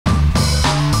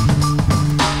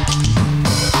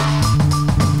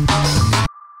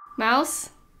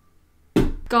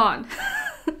Gone.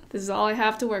 This is all I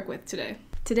have to work with today.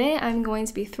 Today I'm going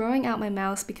to be throwing out my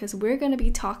mouse because we're going to be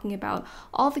talking about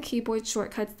all the keyboard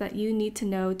shortcuts that you need to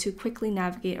know to quickly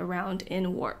navigate around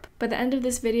in Warp. By the end of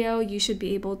this video, you should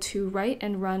be able to write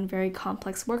and run very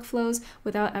complex workflows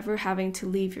without ever having to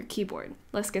leave your keyboard.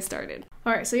 Let's get started.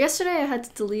 Alright, so yesterday I had to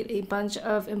delete a bunch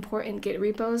of important Git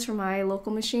repos from my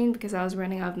local machine because I was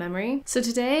running out of memory. So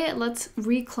today, let's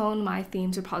reclone my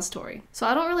themes repository. So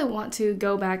I don't really want to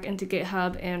go back into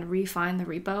GitHub and refine the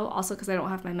repo, also because I don't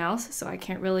have my mouse, so I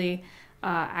can't really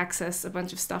access a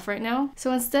bunch of stuff right now.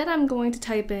 So instead I'm going to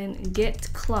type in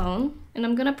git clone and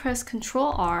I'm going to press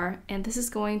Ctrl R, and this is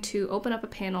going to open up a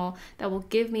panel that will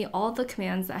give me all the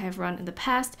commands that I have run in the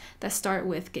past that start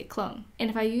with git clone. And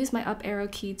if I use my up arrow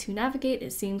key to navigate,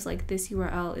 it seems like this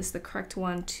URL is the correct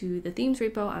one to the themes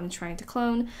repo I'm trying to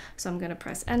clone. So I'm going to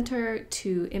press enter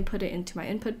to input it into my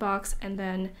input box and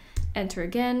then enter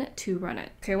again to run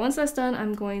it. Okay, once that's done,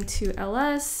 I'm going to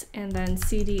ls and then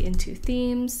cd into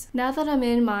themes. Now that I'm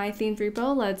in my themes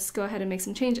repo, let's go ahead and make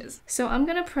some changes. So I'm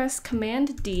going to press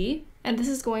Command D, and this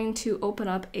is going to open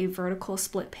up a vertical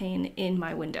split pane in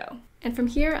my window. And from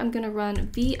here, I'm going to run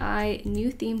vi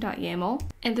newtheme.yaml,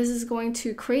 and this is going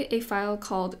to create a file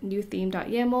called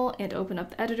newtheme.yaml and open up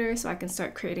the editor so I can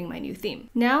start creating my new theme.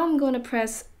 Now I'm going to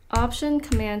press Option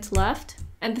Command Left,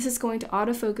 and this is going to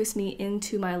autofocus me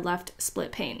into my left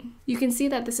split pane. You can see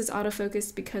that this is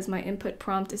autofocused because my input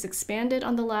prompt is expanded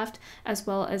on the left, as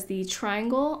well as the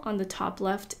triangle on the top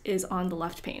left is on the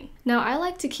left pane. Now I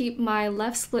like to keep my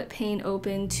left split pane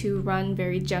open to run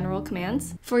very general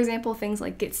commands. For example, things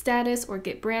like git status or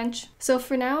git branch. So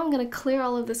for now, I'm going to clear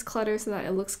all of this clutter so that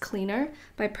it looks cleaner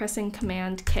by pressing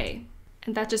Command K.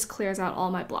 And that just clears out all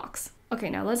my blocks. Okay,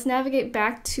 now let's navigate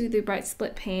back to the right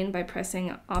split pane by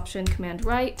pressing Option Command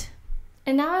Right.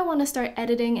 And now I want to start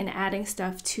editing and adding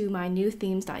stuff to my new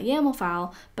themes.yaml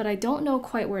file, but I don't know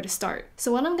quite where to start.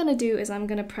 So what I'm going to do is I'm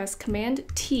going to press Command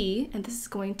T, and this is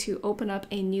going to open up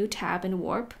a new tab in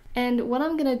Warp. And what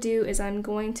I'm going to do is I'm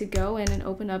going to go in and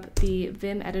open up the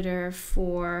Vim editor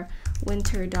for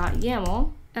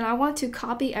winter.yaml. And I want to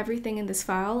copy everything in this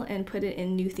file and put it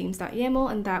in newthemes.yaml,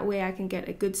 and that way I can get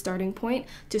a good starting point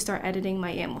to start editing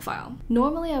my YAML file.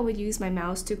 Normally I would use my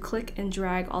mouse to click and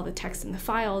drag all the text in the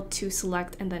file to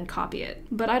select and then copy it.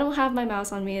 But I don't have my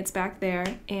mouse on me, it's back there,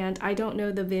 and I don't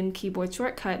know the Vim keyboard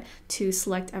shortcut to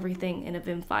select everything in a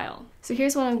Vim file. So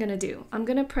here's what I'm going to do. I'm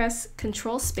going to press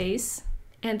Control Space,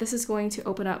 and this is going to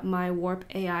open up my Warp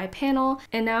AI panel.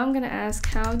 And now I'm going to ask,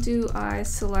 how do I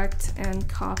select and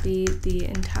copy the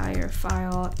entire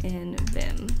file in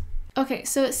Vim? Okay,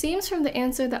 so it seems from the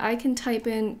answer that I can type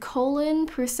in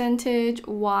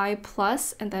 %y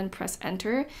plus and then press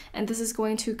enter, and this is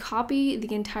going to copy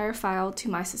the entire file to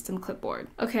my system clipboard.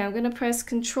 Okay, I'm going to press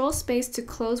Control Space to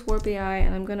close Warp AI,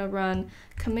 and I'm going to run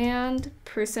command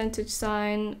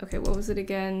 %, okay, what was it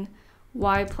again?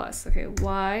 Y plus, okay,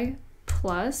 Y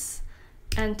plus,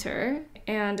 enter,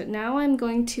 and now I'm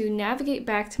going to navigate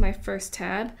back to my first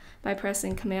tab by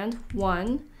pressing Command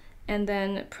 1 and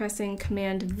then pressing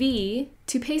Command V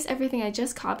to paste everything I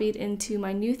just copied into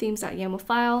my new themes.yaml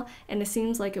file, and it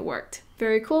seems like it worked.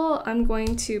 Very cool. I'm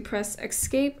going to press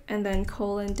Escape and then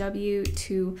 :W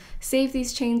to save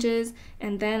these changes,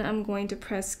 and then I'm going to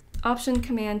press Option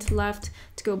Command Left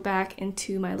to go back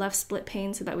into my left split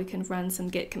pane so that we can run some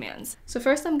git commands. So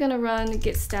first I'm going to run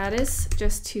git status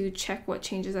just to check what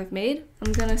changes I've made.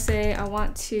 I'm going to say I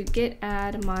want to git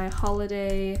add my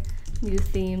holiday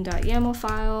newtheme.yaml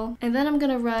file, and then I'm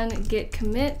going to run git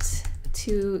commit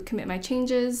to commit my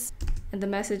changes, and the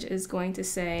message is going to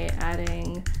say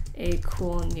adding a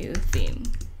cool new theme.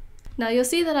 Now you'll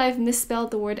see that I've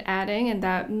misspelled the word adding, and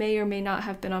that may or may not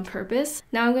have been on purpose.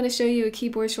 Now I'm going to show you a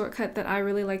keyboard shortcut that I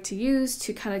really like to use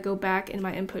to kind of go back in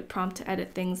my input prompt to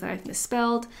edit things that I've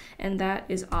misspelled, and that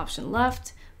is Option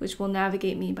Left, which will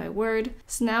navigate me by word.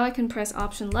 So now I can press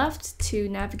Option Left to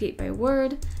navigate by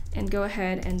word and go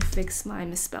ahead and fix my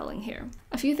misspelling here.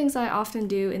 A few things I often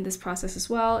do in this process as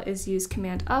well is use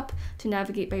Command Up to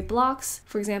navigate by blocks.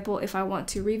 For example, if I want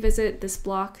to revisit this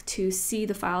block to see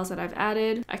the files that I've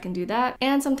added, I can do that.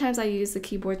 And sometimes I use the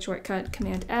keyboard shortcut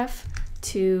Command F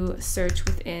to search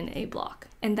within a block.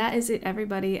 And that is it,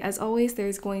 everybody. As always,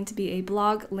 there's going to be a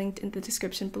blog linked in the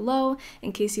description below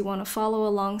in case you want to follow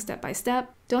along step by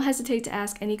step. Don't hesitate to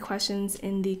ask any questions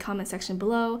in the comment section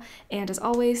below. And as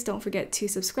always, don't forget to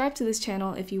subscribe to this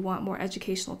channel if you want more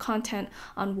educational content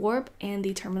on Warp and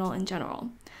the terminal in general.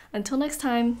 Until next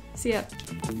time, see ya.